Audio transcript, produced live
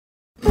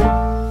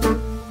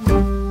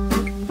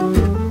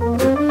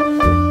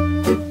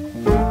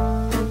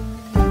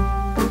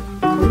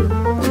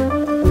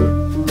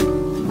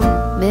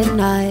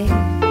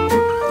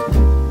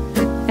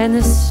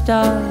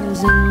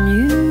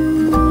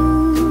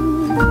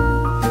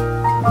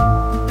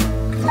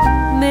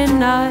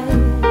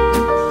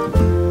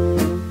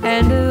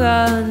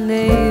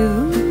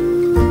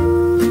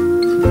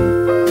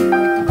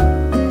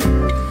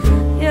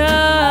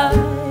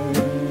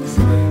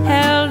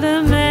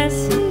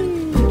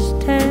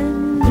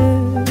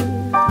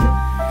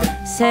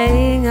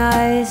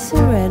I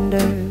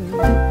surrender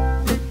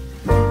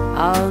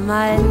all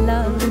my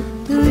love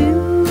to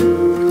you.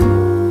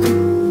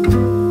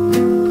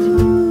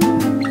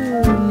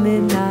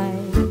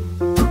 Midnight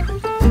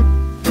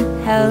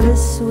held a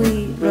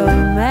sweet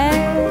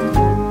romance.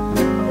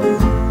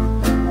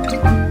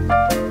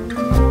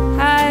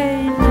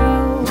 I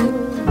know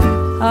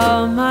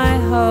all my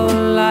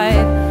whole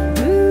life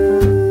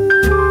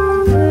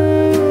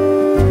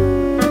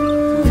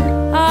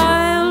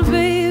I'll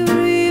be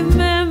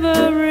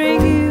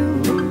remembering you,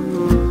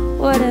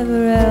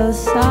 whatever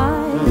else I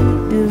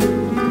do.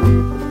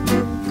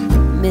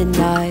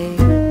 Midnight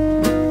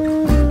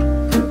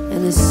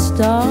and the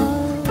stars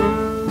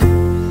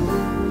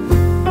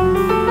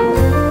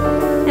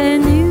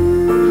and you.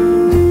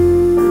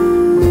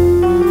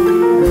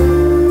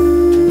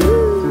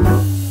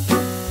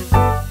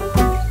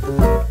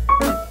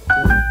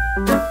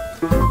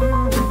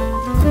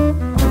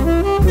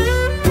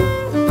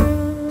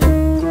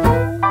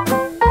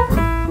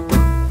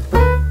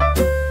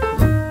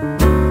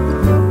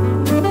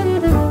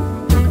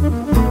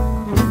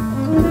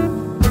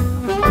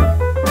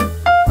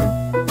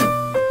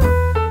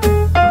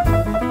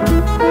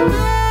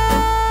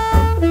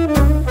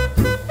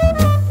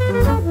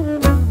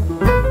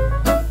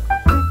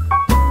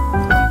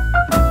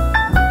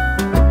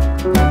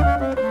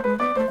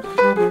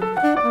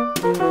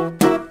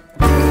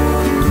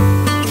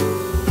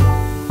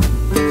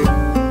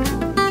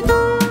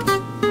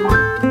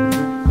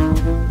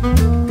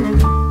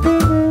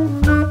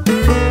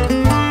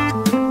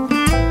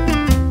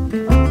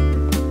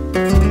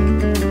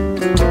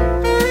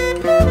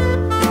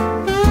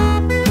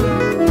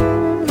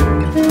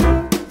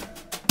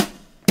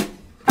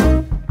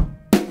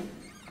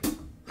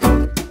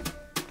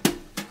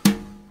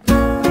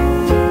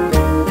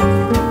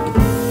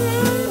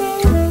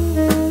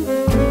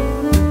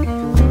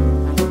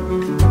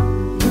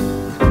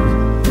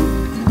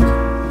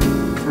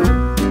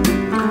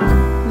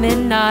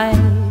 Midnight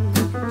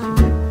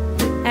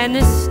and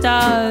the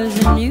stars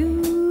and you.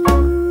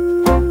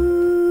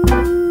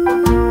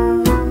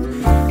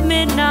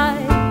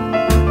 Midnight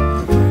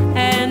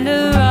and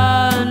the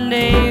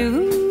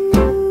rendezvous.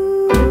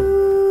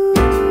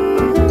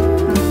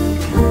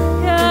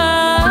 Your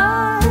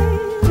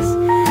eyes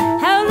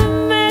held a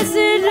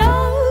message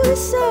oh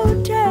so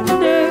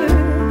tender,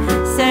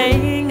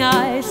 saying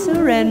I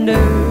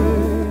surrender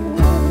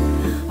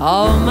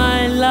all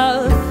my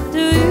love to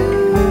you.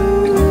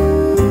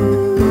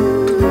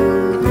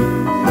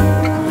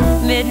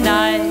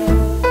 Midnight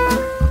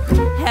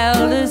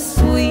held a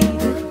sweet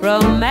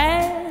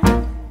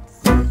romance.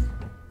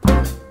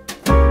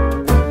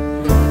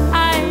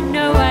 I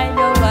know, I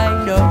know, I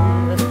know,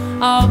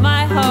 all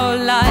my whole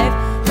life.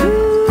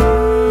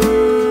 Ooh,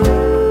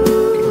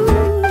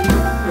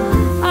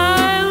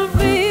 I'll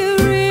be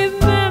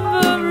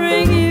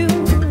remembering you,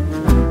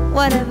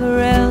 whatever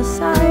else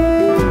I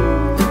do.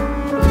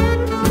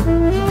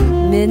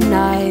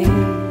 Midnight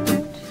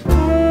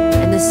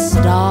and the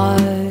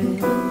stars